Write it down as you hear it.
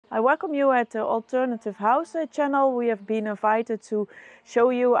I welcome you at the Alternative House channel. We have been invited to show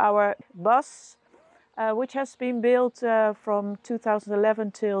you our bus, which has been built from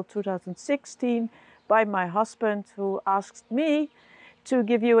 2011 till 2016 by my husband, who asked me to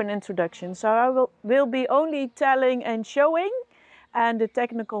give you an introduction. So I will be only telling and showing, and the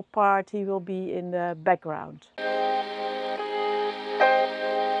technical part he will be in the background.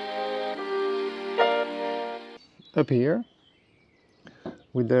 Up here,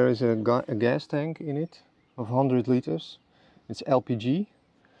 there is a gas tank in it of 100 liters. It's LPG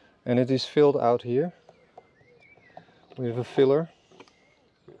and it is filled out here. We have a filler,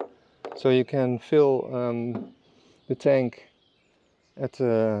 so you can fill the tank at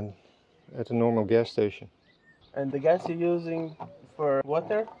a normal gas station. And the gas you're using for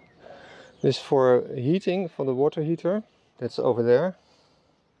water? This is for heating, for the water heater, that's over there,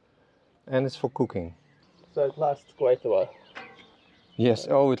 and it's for cooking. So it lasts quite a while. Yes,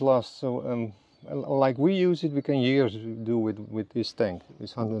 oh, it lasts. So like we use it, we can years do with this tank,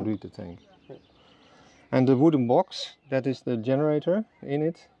 this 100 liter tank. And the wooden box, that is the generator in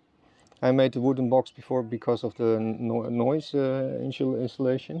it. I made the wooden box before because of the noise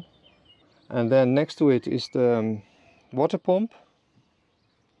installation. And then next to it is the water pump.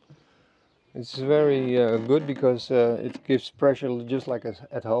 It's very good because it gives pressure just like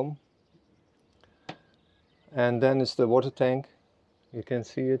at home. And then it's the water tank. You can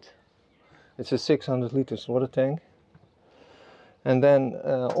see it. It's a 600 liters water tank. And then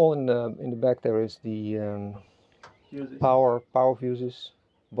all in the back there is the power fuses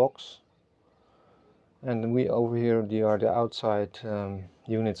box. And we over here are the outside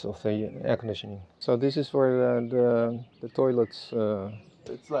units of the air conditioning. So this is where the toilets.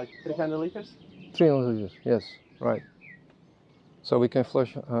 It's like 300 liters? 300 liters, yes, right. So we can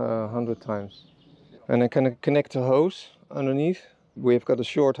flush 100 times. And I can connect the hose underneath. We've got a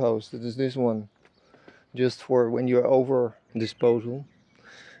short hose, that is this one, just for when you're over disposal.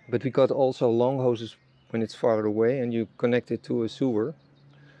 But we got also long hoses when it's farther away and you connect it to a sewer.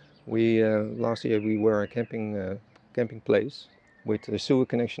 We last year we were a camping place with a sewer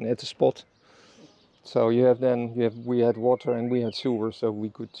connection at the spot. So we had water and we had sewer, so we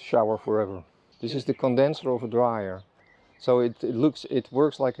could shower forever. This is the condenser of a dryer. So it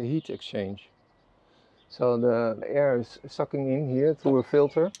works like a heat exchange. So the air is sucking in here through a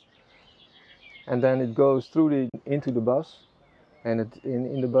filter, and then it goes through into the bus. And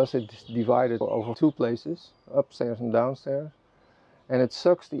in the bus it's divided over two places, upstairs and downstairs. And it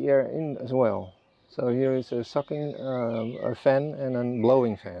sucks the air in as well. So here is a sucking a fan and a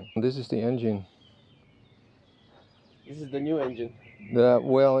blowing fan. This is the engine. This is the new engine.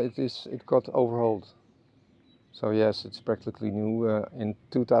 Well, it got overhauled. So yes, it's practically new. In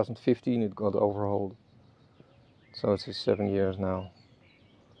 2015 it got overhauled. So it's 7 years now.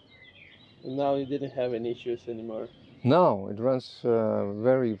 And now you didn't have any issues anymore? No, it runs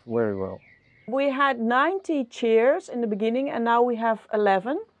very, very well. We had 90 chairs in the beginning and now we have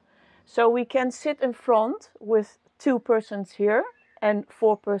 11. So we can sit in front with 2 persons here and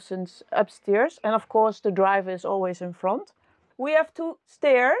 4 persons upstairs. And of course the driver is always in front. We have 2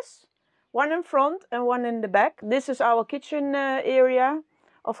 stairs, one in front and one in the back. This is our kitchen area,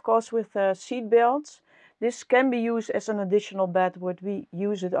 of course with seat belts. This can be used as an additional bed, but we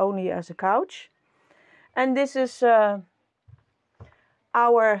use it only as a couch. And this is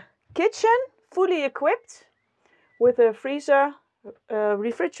our kitchen, fully equipped with a freezer,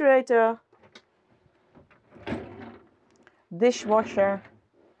 refrigerator, dishwasher,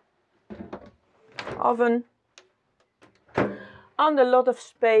 oven, and a lot of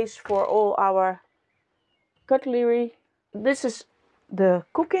space for all our cutlery. This is the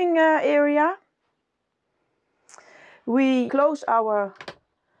cooking area. We close our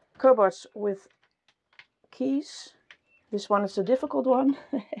cupboards with keys. This one is a difficult one.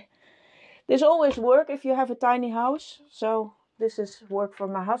 This always works if you have a tiny house. So this is work for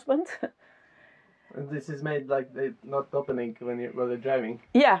my husband. And this is made like they're not opening while they're driving?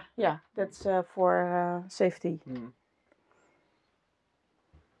 Yeah, that's for safety. Mm.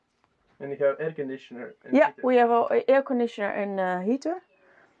 And you have air conditioner and yeah, heater. We have an air conditioner and heater.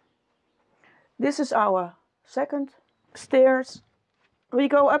 This is our second stairs. We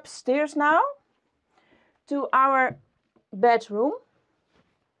go upstairs now to our bedroom.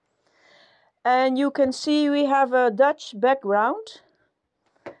 And you can see we have a Dutch background.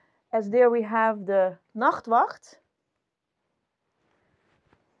 As there we have the nachtwacht.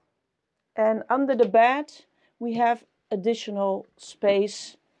 And under the bed we have additional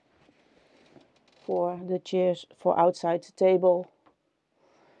space for the chairs for outside the table.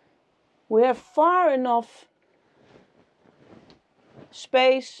 We have far enough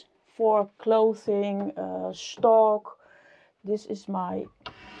space for clothing, stock. This is my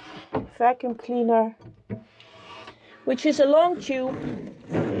vacuum cleaner, which is a long tube.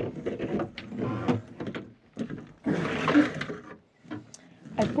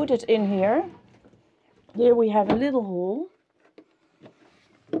 I put it in here. Here we have a little hole.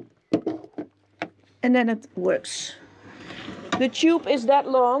 And then it works. The tube is that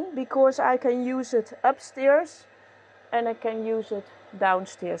long because I can use it upstairs and I can use it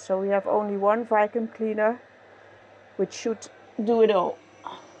downstairs. So we have only one vacuum cleaner, which should do it all.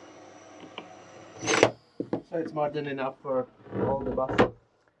 So it's more than enough for all the buses.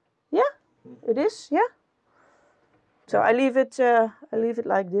 Yeah, it is. Yeah. So I leave it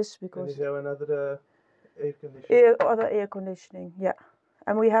like this because. And you have another air conditioning. Other air conditioning. Yeah,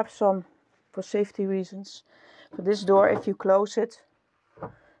 and we have some for safety reasons. For this door, if you close it,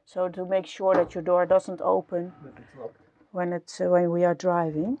 so to make sure that your door doesn't open when we are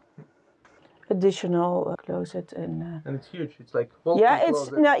driving. Additional closet and it's huge. It's like yeah,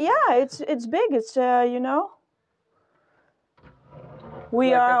 it's big. It's you know.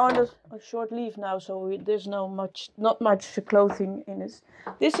 We are on a short leave now, so there's not much clothing in it.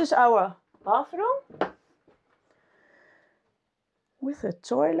 This is our bathroom with a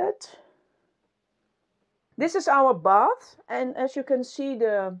toilet. This is our bath, and as you can see,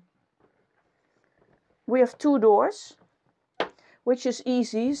 we have 2 doors, which is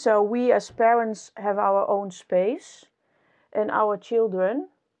easy. So we as parents have our own space, and our children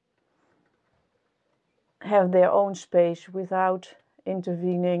have their own space without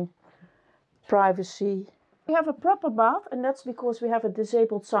intervening privacy. We have a proper bath, and that's because we have a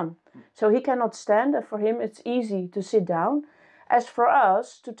disabled son. So he cannot stand, and for him it's easy to sit down. As for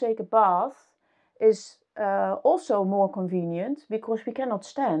us, to take a bath is also more convenient because we cannot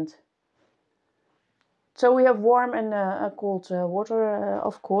stand. So we have warm and cold water,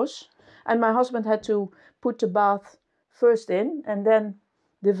 of course. And my husband had to put the bath first in and then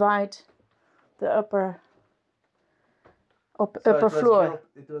divide the upper floor.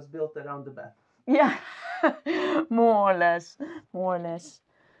 It was built around the bath. Yeah, more or less.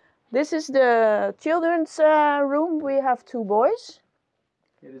 This is the children's room. We have 2 boys.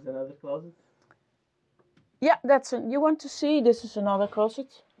 Here is another closet. Yeah, you want to see? This is another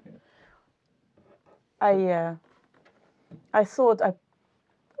closet. Yeah. I thought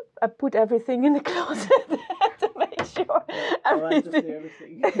I put everything in the closet to make sure everything.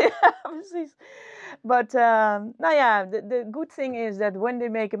 Yeah, but the good thing is that when they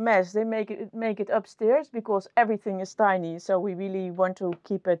make a mess, they make it upstairs because everything is tiny. So we really want to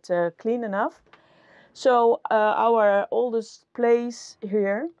keep it clean enough. So our oldest plays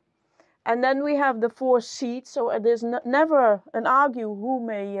here. And then we have the 4 seats, so there's never an argue who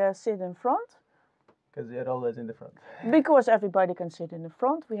may sit in front. Because they're always in the front. Because everybody can sit in the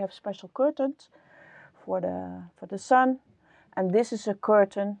front. We have special curtains for the sun. And this is a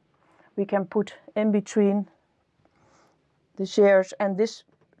curtain we can put in between the chairs, and this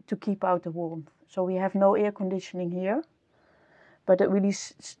to keep out the warmth. So we have no air conditioning here. But it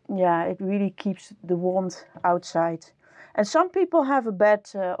really keeps the warmth outside. And some people have a bed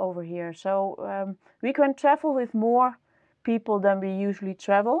over here, so we can travel with more people than we usually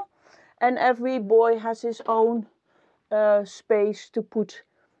travel. And every boy has his own space to put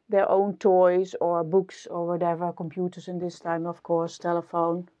their own toys or books or whatever, computers in this time, of course,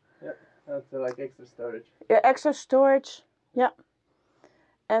 telephone. Yeah, that's like extra storage. Yeah, extra storage, yeah.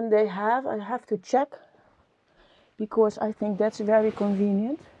 And I have to check, because I think that's very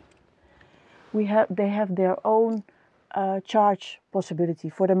convenient. They have their own charge possibility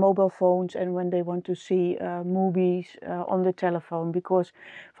for the mobile phones and when they want to see movies on the telephone, because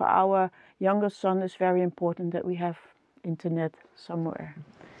for our younger son it's very important that we have internet somewhere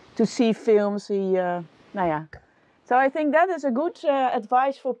to see films. So I think that is a good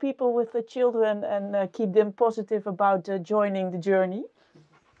advice for people with the children, and keep them positive about joining the journey.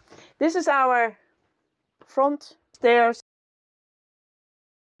 This is our front stairs.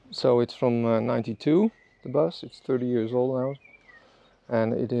 So it's from 92, the bus. It's 30 years old now.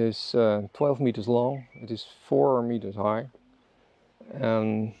 And it is 12 meters long. It is 4 meters high.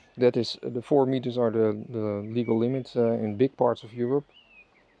 And that is, the 4 meters are the legal limit in big parts of Europe.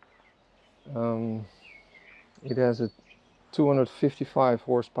 It has a 255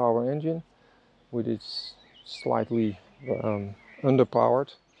 horsepower engine, which is slightly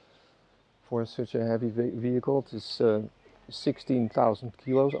underpowered for such a heavy vehicle. It's 16,000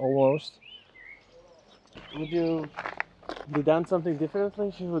 kilos almost. Would you have done something differently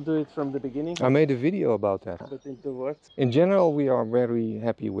if you would do it from the beginning? I made a video about that. Put into words. In general, we are very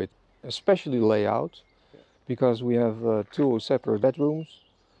happy with, especially layout, because we have 2 separate bedrooms.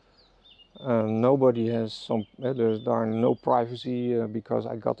 Nobody has there are no privacy because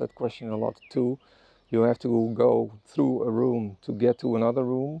I got that question a lot too. You have to go through a room to get to another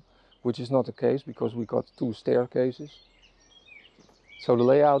room, which is not the case because we got 2 staircases. So the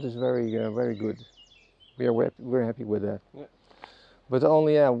layout is very good. We're happy with that. Yeah. But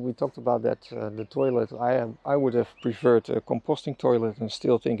only we talked about that the toilet. I would have preferred a composting toilet and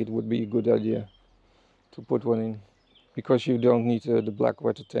still think it would be a good idea to put one in, because you don't need the black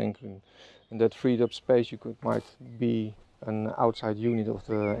water tank, and that freed up space might be an outside unit of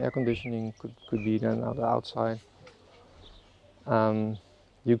the air conditioning, could be then on the outside.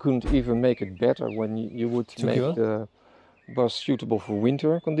 You couldn't even make it better when you would make the bus suitable for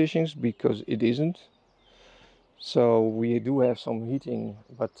winter conditions, because it isn't. So we do have some heating,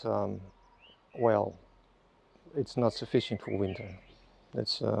 but well, it's not sufficient for winter.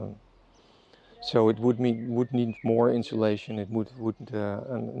 That's so it would need more insulation. It would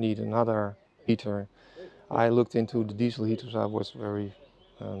need another heater. I looked into the diesel heaters. I was very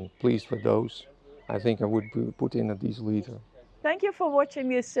pleased with those. I think I would put in a diesel heater. Thank you for watching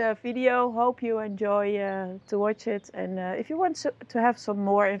this video. Hope you enjoy to watch it. And if you want to have some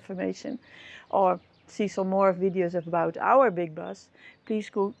more information or see some more videos about our big bus, please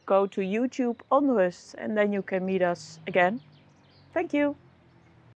go to YouTube Onrust, and then you can meet us again. Thank you.